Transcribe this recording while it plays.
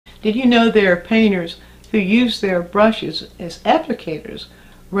Did you know there are painters who use their brushes as applicators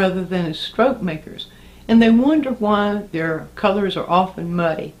rather than as stroke makers? And they wonder why their colors are often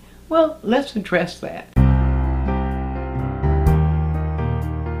muddy. Well, let's address that.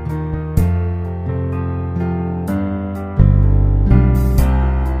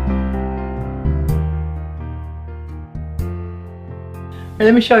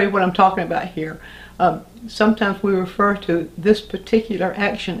 Let me show you what I'm talking about here. Sometimes we refer to this particular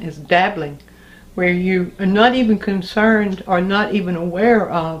action as dabbling, where you are not even concerned or not even aware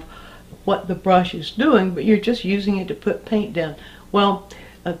of what the brush is doing, but you're just using it to put paint down. Well,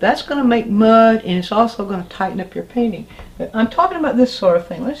 that's going to make mud, and it's also going to tighten up your painting. I'm talking about this sort of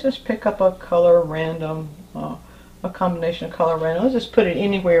thing. Let's just pick up a color random, a combination of color random. Let's just put it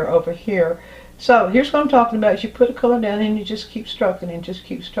anywhere over here. So here's what I'm talking about. Is you put a color down and you just keep stroking and just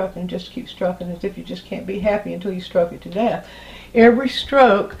keep stroking and just keep stroking, as if you just can't be happy until you stroke it to death. Every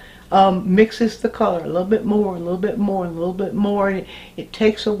stroke mixes the color a little bit more, a little bit more, a little bit more, and it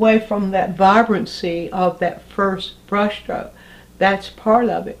takes away from that vibrancy of that first brush stroke. That's part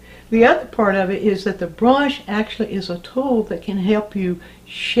of it. The other part of it is that the brush actually is a tool that can help you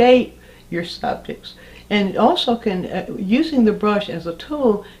shape your subjects. And it also can, using the brush as a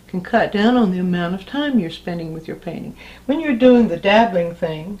tool can cut down on the amount of time you're spending with your painting. When you're doing the dabbling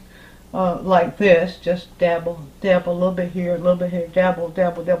thing, like this, just dabble, dabble, a little bit here, a little bit here, dabble,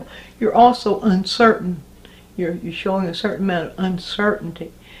 dabble, dabble, you're also uncertain. You're showing a certain amount of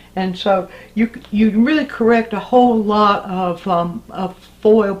uncertainty. And so you really correct a whole lot of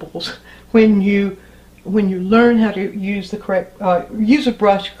foibles when you learn how to use the correct, use a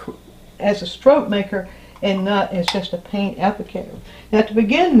brush as a stroke maker and not as just a paint applicator. Now, to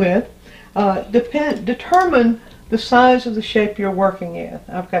begin with, determine the size of the shape you're working in.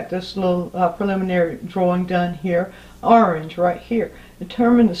 I've got this little preliminary drawing done here, orange right here.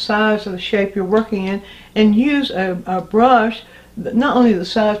 Determine the size of the shape you're working in and use a brush, not only the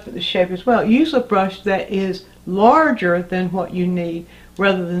size but the shape as well. Use a brush that is larger than what you need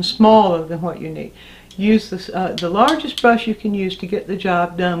rather than smaller than what you need. Use the largest brush you can use to get the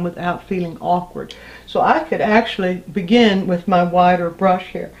job done without feeling awkward. So I could actually begin with my wider brush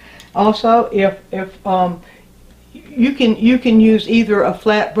here. Also, if you can use either a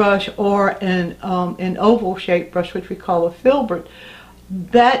flat brush or an oval shaped brush, which we call a filbert.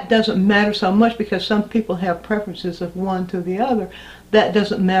 That doesn't matter so much because some people have preferences of one to the other. That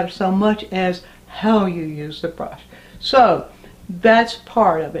doesn't matter so much as how you use the brush. So that's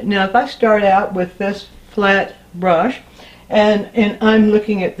part of it. Now, if I start out with this flat brush and I'm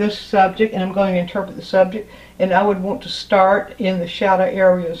looking at this subject and I'm going to interpret the subject, and I would want to start in the shadow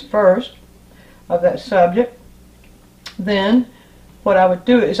areas first of that subject, then what I would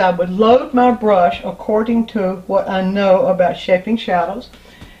do is I would load my brush according to what I know about shaping shadows,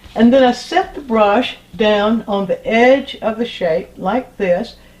 and then I set the brush down on the edge of the shape like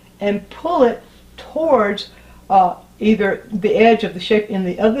this and pull it towards either the edge of the shape in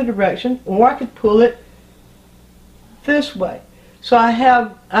the other direction, or I could pull it this way. So I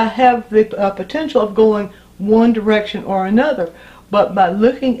have the potential of going one direction or another, but by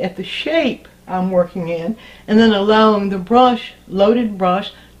looking at the shape I'm working in and then allowing the brush, loaded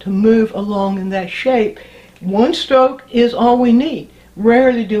brush, to move along in that shape, one stroke is all we need.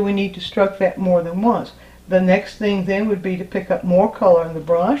 Rarely do we need to stroke that more than once. The next thing then would be to pick up more color in the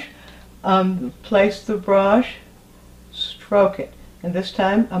brush, place the brush, stroke it, and this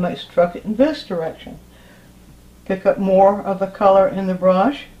time I might stroke it in this direction. Pick up more of the color in the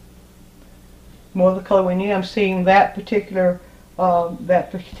brush, more of the color we need. I'm seeing that particular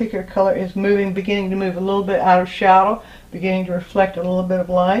color is moving, beginning to move a little bit out of shadow, beginning to reflect a little bit of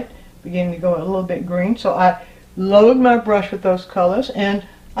light, beginning to go a little bit green. So I load my brush with those colors, and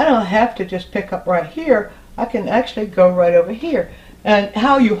I don't have to just pick up right here. I can actually go right over here. And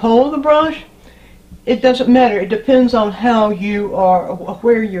how you hold the brush, it doesn't matter. It depends on how you are,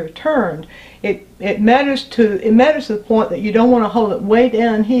 where you're turned. It matters to the point that you don't want to hold it way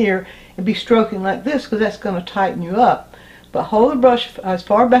down here and be stroking like this, because that's going to tighten you up. But hold the brush as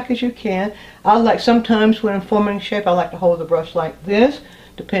far back as you can. Sometimes when I'm forming shape, I like to hold the brush like this,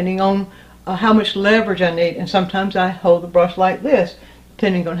 depending on how much leverage I need. And sometimes I hold the brush like this,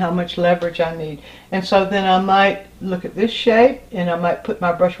 depending on how much leverage I need. And so then I might look at this shape, and I might put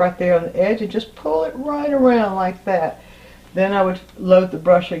my brush right there on the edge and just pull it right around like that. Then I would load the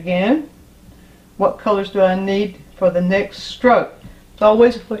brush again. What colors do I need for the next stroke? It's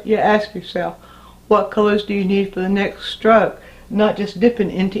always what you ask yourself. What colors do you need for the next stroke? Not just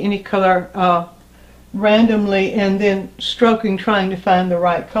dipping into any color randomly and then stroking trying to find the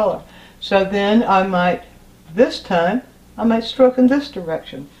right color. So then this time I might stroke in this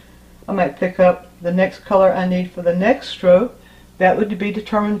direction. I might pick up the next color I need for the next stroke. That would be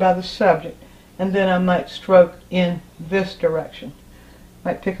determined by the subject. And then I might stroke in this direction.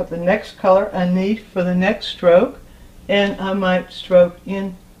 Might pick up the next color I need for the next stroke, and I might stroke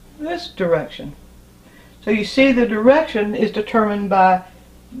in this direction. So you see, the direction is determined by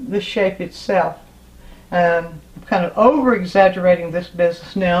the shape itself. I'm kind of over-exaggerating this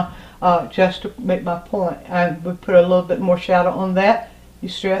business now just to make my point. I would put a little bit more shadow on that. You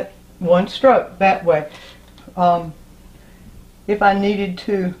stretch one stroke that way. If I needed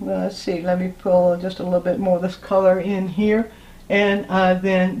to, let's see, let me pull just a little bit more of this color in here, and I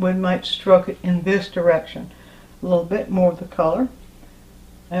then might stroke it in this direction. A little bit more of the color.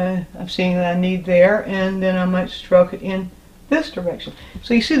 I'm seeing that I need there, and then I might stroke it in this direction.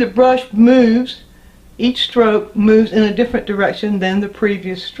 So you see the brush moves. Each stroke moves in a different direction than the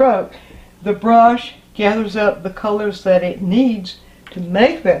previous stroke. The brush gathers up the colors that it needs to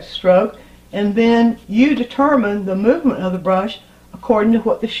make that stroke, and then you determine the movement of the brush according to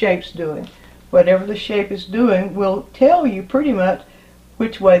what the shape's doing. Whatever the shape is doing will tell you pretty much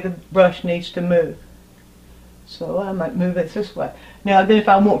which way the brush needs to move. So I might move it this way. Now then, if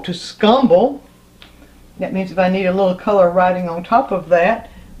I want to scumble, that means if I need a little color riding on top of that,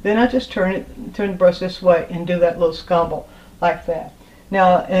 then I just turn the brush this way and do that little scumble like that.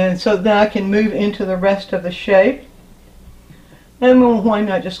 Now, and so then I can move into the rest of the shape. And well, why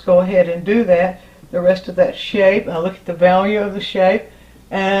not just go ahead and do that? The rest of that shape, I look at the value of the shape,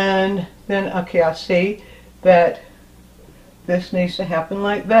 and then, okay, I see that this needs to happen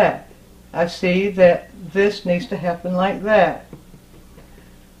like that. I see that this needs to happen like that.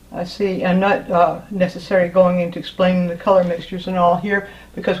 I see, I'm not necessarily going into explaining the color mixtures and all here,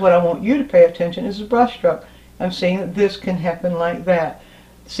 because what I want you to pay attention is the brush stroke. I'm seeing that this can happen like that.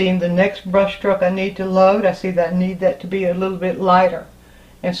 Seeing the next brush stroke I need to load, I see that I need that to be a little bit lighter.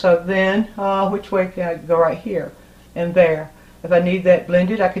 And so then, which way can I go? Right here and there. If I need that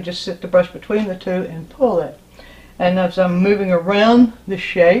blended, I could just sit the brush between the two and pull it. And as I'm moving around the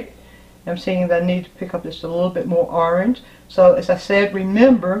shape, I'm seeing that I need to pick up just a little bit more orange. So as I said,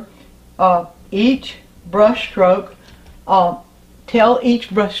 remember, each brush stroke, tell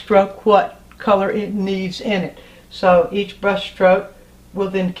each brush stroke what color it needs in it. So each brush stroke will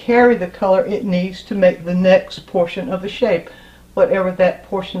then carry the color it needs to make the next portion of the shape, whatever that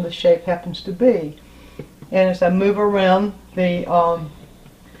portion of the shape happens to be. And as I move around the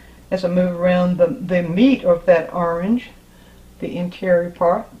the meat of that orange, the interior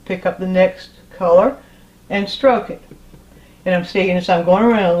part, pick up the next color and stroke it. And I'm seeing, as I'm going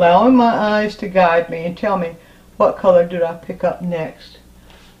around, allowing my eyes to guide me and tell me what color did I pick up next.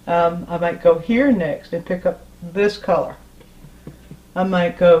 I might go here next and pick up this color. I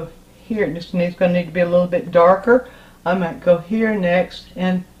might go here. This is going to need to be a little bit darker. I might go here next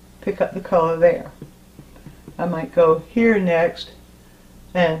and pick up the color there. I might go here next,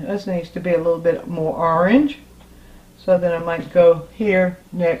 and this needs to be a little bit more orange. So then I might go here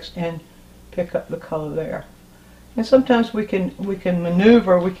next and pick up the color there. And sometimes we can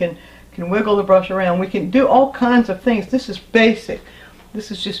maneuver, we can wiggle the brush around, we can do all kinds of things. This is basic. This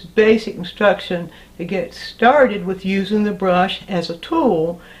is just basic instruction to get started with using the brush as a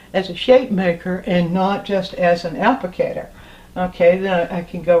tool, as a shape maker, and not just as an applicator. Okay, then I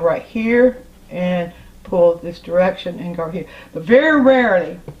can go right here and pull this direction and go here. But very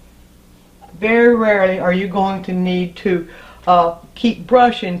rarely are you going to need to keep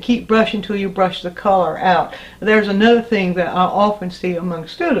brushing till you brush the color out. There's another thing that I often see among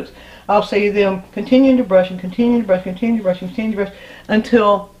students. I'll see them continuing to brush and continue to brush, continue to brush, continue to brush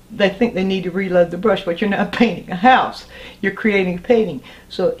until they think they need to reload the brush, but you're not painting a house. You're creating a painting.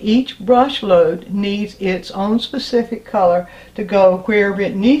 So each brush load needs its own specific color to go wherever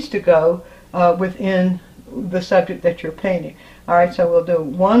it needs to go within the subject that you're painting. Alright, so we'll do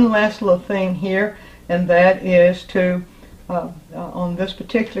one last little thing here, and that is to, on this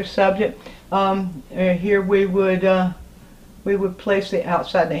particular subject, here we would place the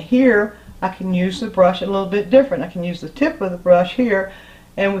outside. Now here I can use the brush a little bit different. I can use the tip of the brush here,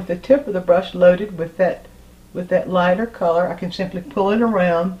 and with the tip of the brush loaded with that lighter color, I can simply pull it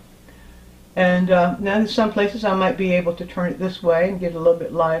around. And now in some places I might be able to turn it this way and get a little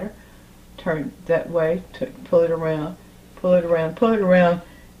bit lighter. Turn it that way, to pull it around, pull it around, pull it around,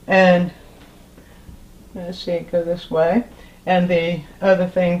 and let's see, it go this way. And the other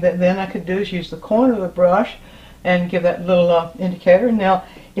thing that then I could do is use the corner of the brush and give that little indicator. Now,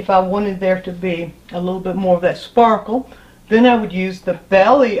 if I wanted there to be a little bit more of that sparkle, then I would use the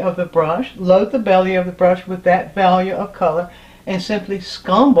belly of the brush, load the belly of the brush with that value of color, and simply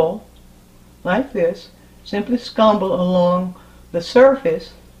scumble like this, simply scumble along the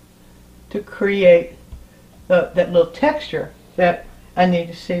surface to create that little texture that I need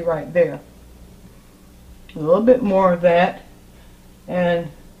to see right there. A little bit more of that, and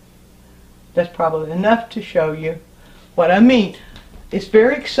that's probably enough to show you what I mean. It's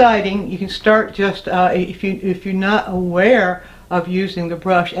very exciting. You can start just if you're not aware of using the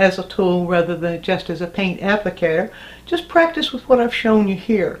brush as a tool rather than just as a paint applicator, just practice with what I've shown you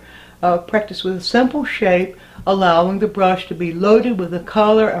here. Practice with a simple shape, allowing the brush to be loaded with a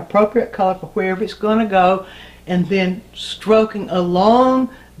color, appropriate color for wherever it's going to go, and then stroking along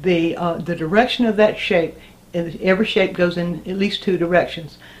the direction of that shape. And every shape goes in at least 2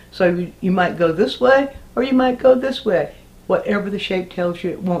 directions. So you might go this way or you might go this way, whatever the shape tells you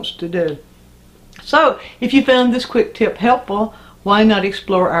it wants to do. So if you found this quick tip helpful, why not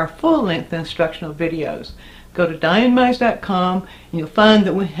explore our full-length instructional videos? Go to DianneMize.com and you'll find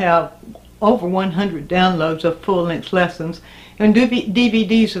that we have over 100 downloads of full-length lessons and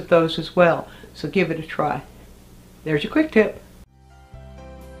DVDs of those as well. So give it a try. There's your quick tip.